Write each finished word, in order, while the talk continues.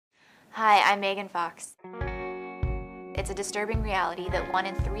I'm Megan Fox. It's a disturbing reality that 1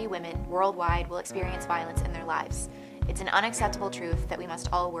 in 3 women worldwide will experience violence in their lives. It's an unacceptable truth that we must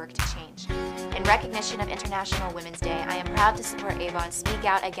all work to change. In recognition of International Women's Day, I am proud to support Avon's Speak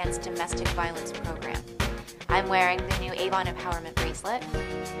Out Against Domestic Violence program. I'm wearing the new Avon Empowerment bracelet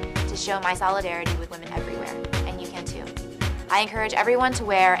to show my solidarity with women everywhere, and you can too. I encourage everyone to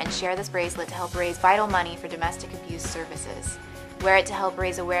wear and share this bracelet to help raise vital money for domestic abuse services. Wear it to help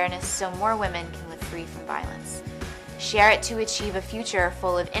raise awareness so more women can live free from violence. Share it to achieve a future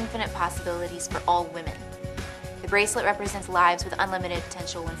full of infinite possibilities for all women. The bracelet represents lives with unlimited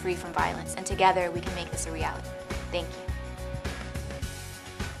potential when free from violence, and together we can make this a reality. Thank you.